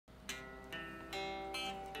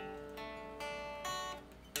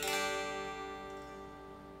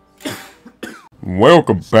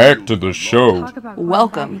Welcome back to the show.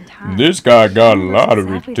 Welcome. This guy got a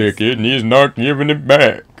lottery ticket and he's not giving it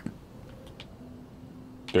back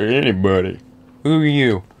to anybody. Who are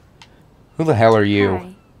you? Who the hell are you?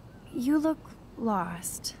 Hi. You look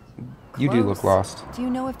lost. You do look lost. Do you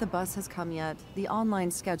know if the bus has come yet? The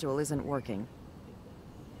online schedule isn't working.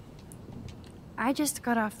 I just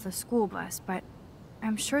got off the school bus, but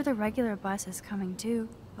I'm sure the regular bus is coming too.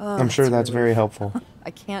 Oh, I'm sure that's very helpful. I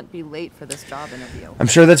can't be late for this job interview. I'm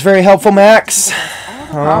sure that's very helpful, Max.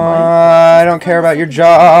 I don't care about your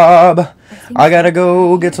job. I gotta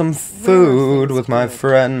go get some food with my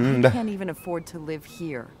friend. I can't even afford to live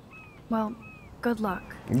here. Well, good luck.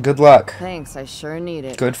 Good luck. Thanks, I sure need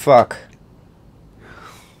it. Good fuck.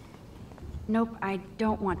 Nope, I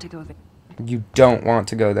don't want to go there. You don't want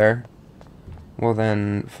to go there? Well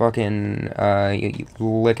then, fucking, you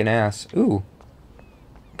lick an ass. Ooh.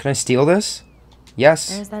 Can I steal this? Yes.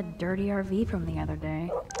 There's that dirty RV from the other day.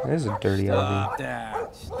 It is a dirty Stop RV.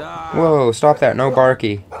 that. Stop. Whoa, stop that. No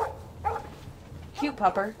barky. Cute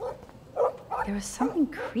pupper. There was something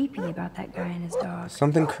creepy about that guy and his dog.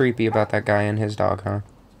 Something creepy about that guy and his dog, huh?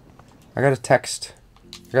 I got a text.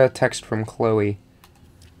 I got a text from Chloe.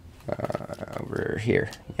 Over here.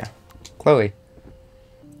 Yeah. Chloe.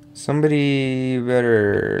 Somebody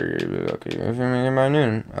better... Okay, by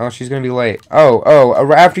noon. Oh, she's gonna be late.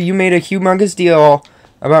 Oh, after you made a humongous deal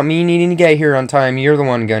about me needing to get here on time, you're the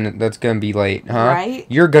one that's gonna be late, huh? Right?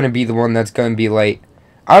 You're gonna be the one that's gonna be late.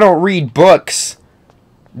 I don't read books,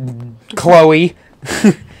 Chloe.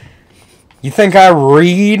 You think I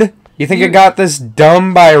read? You think I got this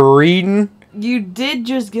dumb by reading? You did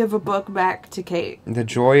just give a book back to Kate. The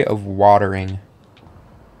joy of watering.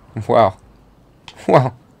 Well,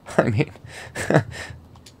 I mean,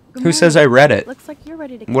 who says I read it? Looks like you're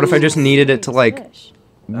ready to What if I just needed it to, like, fish.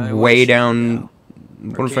 way down...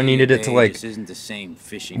 What if I needed it to, like, This isn't the same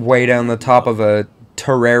fishing. way down the top of a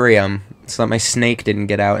terrarium so that my snake didn't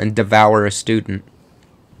get out and devour a student?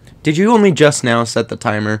 Did you only just now set the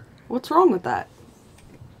timer? What's wrong with that?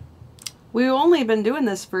 We've only been doing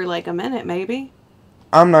this for like a minute, maybe.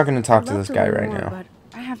 I'm not going to talk I'd to love this to guy learn right more, now. But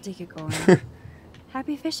I have to get going.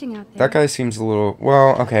 Happy fishing out there. That guy seems a little...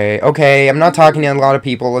 Well, okay, I'm not talking to a lot of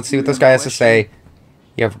people. Let's see what this guy has to say.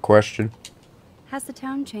 You have a question? Has the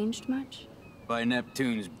town changed much? By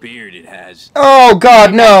Neptune's beard, it has. Oh,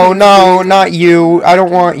 God, no, not you. I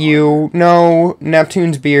don't want you. No,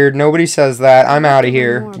 Neptune's beard. Nobody says that. I'm out of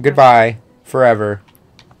here. Goodbye. Forever.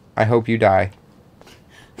 I hope you die.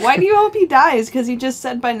 Why do you hope he dies? Because he just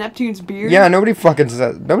said by Neptune's beard? Yeah, nobody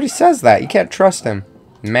says that. You can't trust him.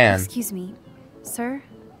 Man. Excuse me, sir?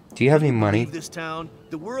 Do you have any money? Leave this town.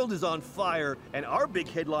 The world is on fire, and our big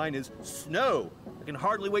headline is snow. I can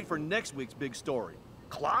hardly wait for next week's big story.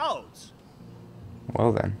 Clouds.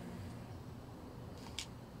 Well then.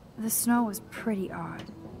 The snow was pretty odd.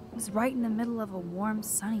 It was right in the middle of a warm,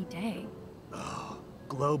 sunny day.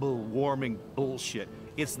 Global warming bullshit.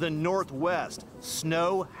 It's the Northwest.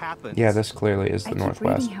 Snow happens. Yeah, this clearly is the I keep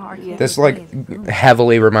Northwest. reading how our This, campus like, is booming.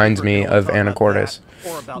 heavily reminds me of Anacortes.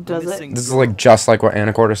 Does it? This is, like, just like what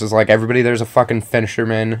Anacortes is like. Everybody there's a fucking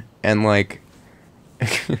fisherman, and, like,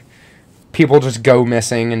 people just go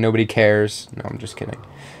missing and nobody cares. No, I'm just kidding.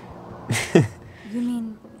 You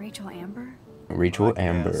mean Rachel Amber? Rachel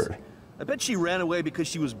Amber. I bet she ran away because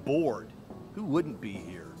she was bored. Who wouldn't be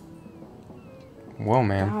here? Whoa,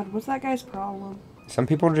 man. God, what's that guy's problem? Some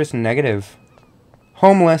people are just negative.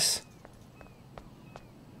 Homeless.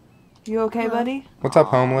 You okay, buddy? What's up,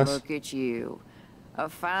 homeless? Look at you. A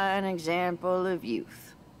fine example of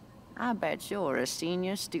youth. I bet you're a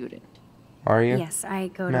senior student. Are you? Yes, I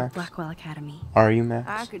go to Max? Blackwell Academy. Are you, I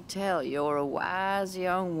Max? could tell you're a wise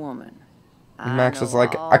young woman. I Max is know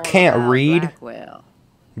like, all I can't about read, Blackwell.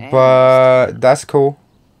 And but that's cool.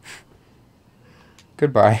 I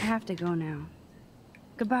Goodbye. have to go now.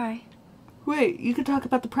 Goodbye. Wait, you could talk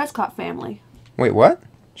about the Prescott family. Wait, what?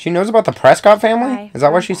 She knows about the Prescott family? Bye. Is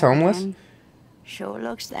that why Bye, she's bye, homeless? again. Sure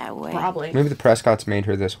looks that way. Probably. Maybe the Prescotts made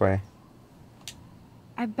her this way.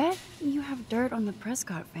 I bet you have dirt on the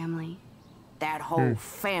Prescott family. That whole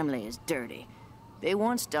family is dirty. They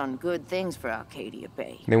once done good things for Arcadia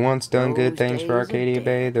Bay. They once done good Those things for days are Arcadia dead.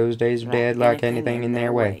 Bay. Those days are dead like anything in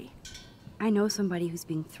their way. I know somebody who's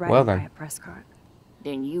being Well threatened then. by a Prescott.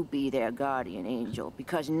 Then you be their guardian angel,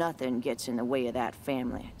 because nothing gets in the way of that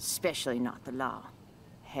family, especially not the law.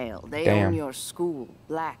 Hell, they Damn. own your school,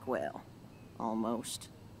 Blackwell. Almost.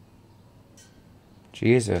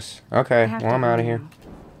 Jesus. I Okay, have well, to I'm go out of here. now.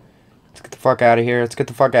 Let's get the fuck out of here. Let's get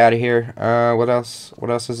the fuck out of here. What else? What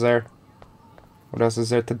else is there? What else is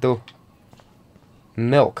there to do?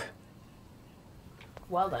 Milk.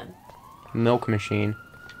 Well then. Milk machine.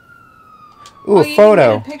 Ooh, Oh, a you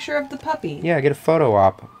photo. can get a picture of the puppy. Yeah, get a photo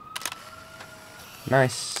op.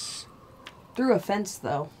 Nice. Through a fence,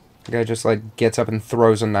 though. The guy just like gets up and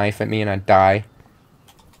throws a knife at me and I die.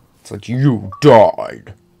 It's like, you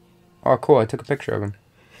died. Oh, cool. I took a picture of him.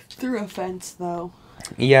 Through a fence, though.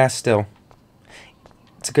 Yeah, still.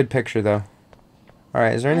 It's a good picture, though.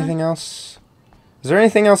 Alright, is there anything else? Is there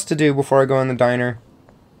anything else to do before I go in the diner?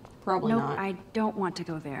 Probably Nope, not. I don't want to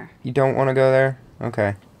go there. You don't want to go there?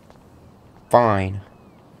 Okay. Fine.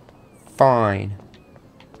 Fine.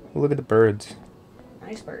 Look at the birds.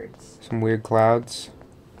 Nice birds. Some weird clouds.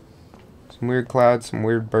 Some weird clouds, some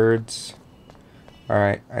weird birds.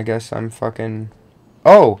 Alright, I guess I'm fucking...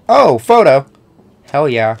 Oh! Oh! Photo! Hell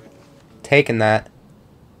yeah. Taking that.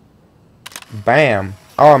 Bam.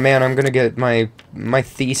 Oh man, I'm gonna get my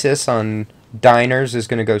thesis on diners is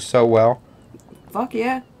gonna go so well. Fuck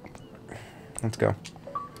yeah. Let's go.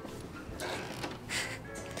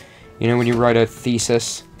 You know when you write a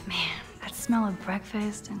thesis? That smell of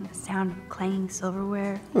breakfast and the sound of clanging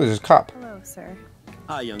silverware. Oh, there's a cop. Hello, sir.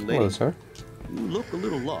 Hi, young lady. Hello, sir. You look a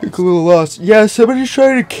little lost. Look a little lost. Yeah, somebody's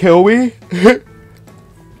trying to kill me.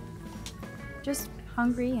 Just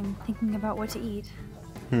hungry and thinking about what to eat.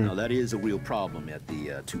 Now, that is a real problem at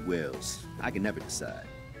the Two Wells. I can never decide.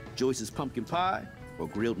 Joyce's pumpkin pie or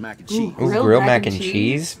grilled mac and cheese. Ooh, grilled mac and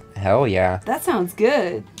cheese? Hell yeah. That sounds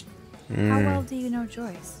good. How well do you know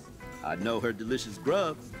Joyce? I know her delicious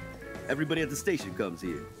grub. Everybody at the station comes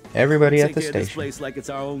here. Everybody We at take the care of this station. place like it's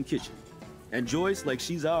our own kitchen. And Joyce like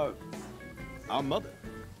she's our mother.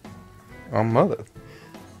 Oh, mother.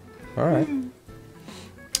 Alright.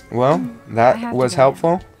 Well, I that have to was go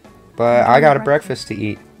helpful, but I'm I got a doing breakfast to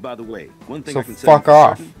eat. By the way, one thing So I can fuck tell you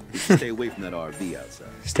off. for certain is to stay away from that RV outside.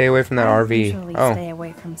 Stay away from that I RV. usually Oh, stay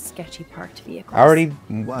away from sketchy parked vehicles. I already,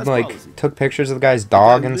 Wise like, policy. took pictures of the guy's The guy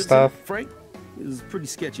dog who and lives in stuff. it, Frank is pretty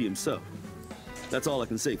sketchy himself. That's all I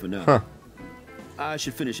can say for now. Huh. I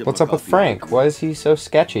should finish up What's my up with coffee. Frank? Why is he so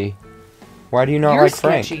sketchy? Why do you not You're like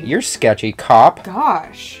Frank? sketchy. You're sketchy, cop.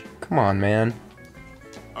 Gosh. Come on, man.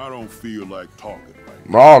 I don't feel like talking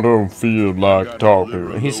right I don't feel like Gotta talking.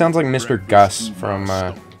 deliver He those sounds like Mr. breakfast Gus to from my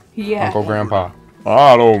stomach. Yeah. Uncle Grandpa.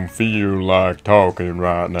 I don't feel like talking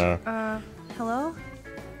right now. Hello?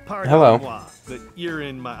 Pardon Hello. moi, but you're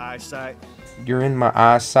in my eyesight. You're in my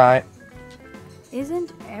eyesight.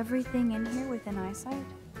 Isn't everything in here within eyesight?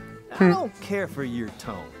 I don't care for your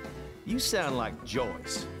tone. You sound like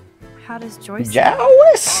Joyce. How does Joyce?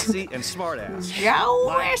 Jowis! Bossy and smartass.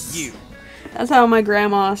 Like Joyce. you. That's how my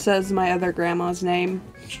grandma says my other grandma's name.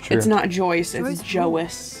 True. It's not Joyce, Joyce it's who?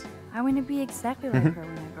 Joyce. I want to be exactly like her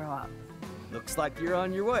when I grow up. Looks like you're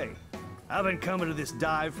on your way. I've been coming to this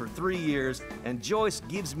dive for 3 years, and Joyce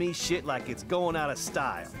gives me shit like it's going out of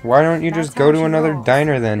style. Why don't you That's just how go to she another rolls.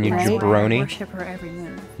 diner then, you Right? That's why I jabroni? worship her every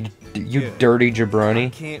move. You Good. dirty I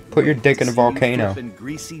jabroni. can't Put your wait dick to in a see you volcano. flipping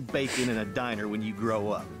greasy bacon in a diner when you grow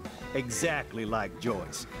up. Exactly like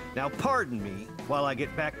Joyce. Now pardon me while I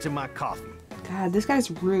get back to my coffee. God, this guy's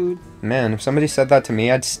rude. Man, if somebody said that to me,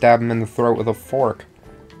 I'd stab him in the throat with a fork.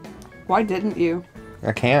 Why didn't you?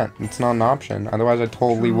 I can't. It's not an option. Otherwise, I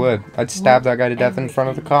totally would. I'd stab that guy to death in front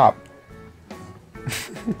of the cop.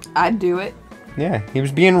 I'd do it. Yeah, he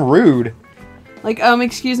was being rude. Like,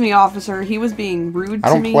 excuse me, officer. He was being rude I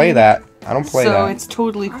to don't me. play that. I don't play so that. it's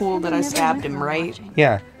totally cool that I Never stabbed went him, for right? watching.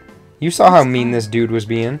 Yeah. You saw how mean this dude was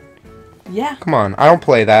being. Yeah. Come on, I don't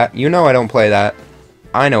play that. You know I don't play that.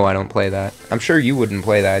 I know I don't play that. I'm sure you wouldn't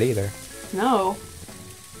play that either. No.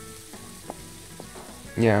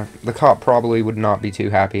 Yeah, the cop probably would not be too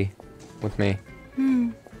happy with me.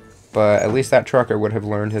 But at least that trucker would have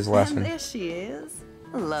learned his And lesson. there she is.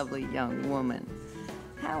 A lovely young woman.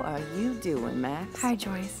 How are you doing, Max? Hi,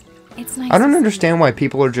 Joyce. It's nice. I don't to see understand why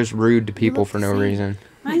people are just rude to people look for the no same. reason.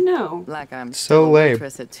 I know. Like I'm So still a lame.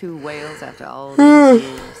 waitress at Two Whales after all these years.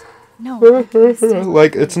 you. No. it's still-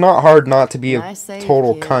 Like, it's not hard not to be a Nice save,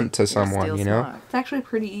 total kid. cunt to You're someone, still you know? smart, It's actually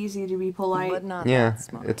pretty easy to be polite. but not Yeah, that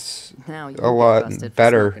smart. it's Now you a get lot busted for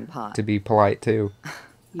better smoking pot. to be polite too.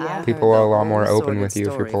 Yeah. I've People heard are a the lot more whole open sordid with you if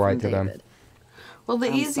you're story polite from to them. David. Well, the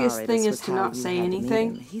I'm easiest sorry thing this is was to how not you say had to meet him.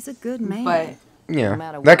 anything. He's a good man. But Yeah, No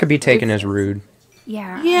matter that what could be the taken truth as is. rude.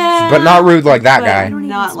 Yeah. yeah, But not rude like that but guy. I don't even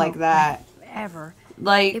Not smoke like that. Ever.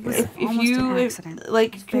 Like It was if almost you an accident.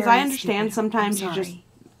 like, It's because very I understand stupid. sometimes I'm you just sorry.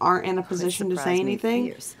 aren't in a position to say surprised me anything.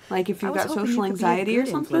 fierce. Like if I you've was got hoping social you could be a anxiety or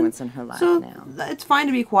good something. influence in her life So now. it's fine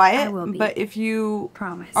to be quiet. I will be. But if you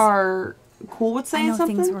Promise. are cool with saying know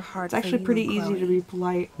things something, were hard it's for actually you pretty and easy to Chloe. be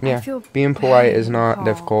polite. Yeah, feel being polite bad is not Paul.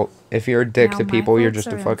 difficult. If you're a dick Now to my people, you're folks just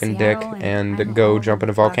a are in fucking dick Seattle and I'm go home jump in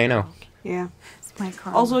a in volcano. Flagstaff. Yeah. my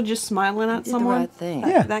car. Also, just smiling at Did the someone. right thing.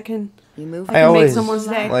 Yeah. That can. You move I Make always someone's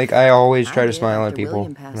day. I always try I to did smile at after people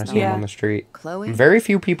William when I passed see them on. on the street. Chloe? Very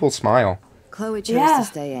few people smile. Chloe chose Yeah. to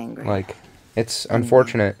stay angry. Like, it's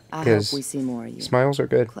unfortunate I hope because we see more of you. smiles are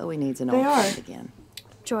good. Chloe needs an They old are. friend again.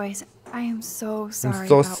 Joyce, I am so sorry. I'm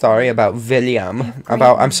so about sorry Will. about William. have great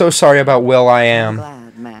I'm so sorry about Will. I I'm am.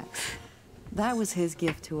 glad, Max. That was his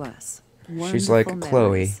gift to us. She's like, Wonderful Chloe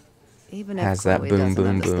memories. Even if has that Chloe boom, doesn't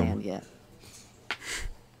boom, boom. understand yet.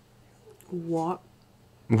 What?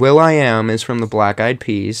 Will I Am is from the Black Eyed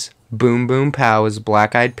Peas. Boom Boom Pow is a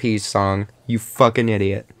Black Eyed Peas song. You fucking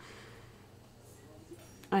idiot.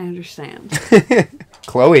 I understand. Chloe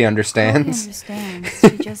Chloe understands. understands.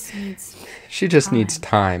 She just needs. She just needs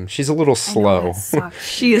time. She's a little I know slow. that sucks.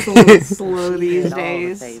 She is a little slow these Hit all the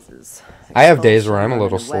days. phases. I have days where I'm a Running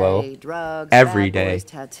little slow. away, drugs, Every bad day. boys,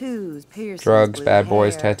 tattoos, piercings, Drugs, blue bad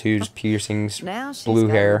boys, hair. tattoos, piercings, Now she's blue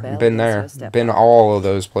gotta hair. rebel Been against there. her stepfather. Been all of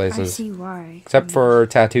those I places. see why. Except for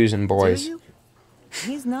tattoos and boys. Do you?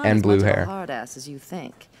 He's not And as blue much hair. of a hard ass as you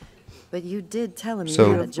think. But you did tell him So-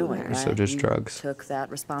 you had a joint, right? so just You drugs. Took that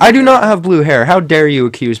I responsibility. do not have blue hair. How dare you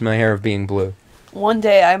accuse my hair of being blue? One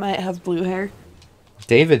day I might have blue hair.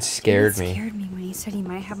 David scared David me. scared me when he said he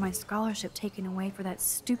might have my scholarship taken away for that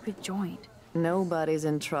stupid joint. Nobody's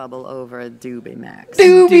in trouble over a doobie, Max.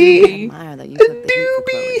 Doobie! Admire that you took the heat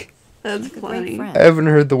for Chloe. That's Like a funny. great friend. I haven't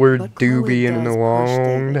heard the word But Chloe doobie in a does push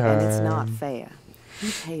long David, and it's not time. fair.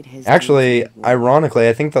 He paid his Actually, dues and more. ironically,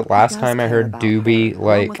 I think the He last does time I care heard about doobie, her,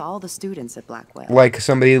 along with like all the students at Blackwell.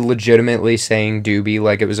 somebody legitimately saying doobie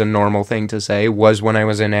like it was a normal thing to say was when I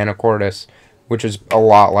was in Anacortes, which is a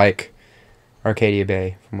lot like Arcadia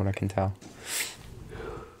Bay, from what I can tell.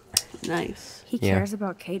 Nice. He Yeah. cares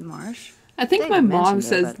about Kate Marsh. I think David my mom mentioned it,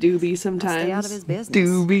 says but doobie Stay out of his sometimes. business.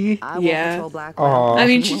 Doobie? I won't Yeah. patrol Blackwell. Aw. I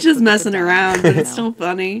mean, He she's won't just forget messing the dime. around, but it's No. still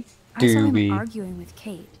funny. I saw Doobie. him arguing with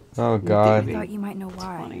Kate. Oh I god. Doobie. thought you might know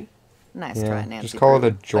why. Funny. Nice Yeah, try, Nancy just call it Drew.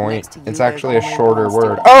 a But joint. next to you, It's there's actually a only shorter one word.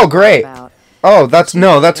 student Oh, to great! worry about. Oh, that's In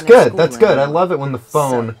a good. school That's good. I room. love it when the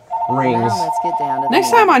phone rings. Now let's get down to the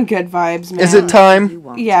Next time meat. on Good Vibes, man. Is it time? You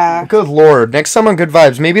want Yeah. Good lord. Next time on Good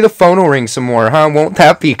Vibes, maybe the phone will ring some more, huh? Won't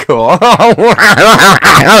that be cool?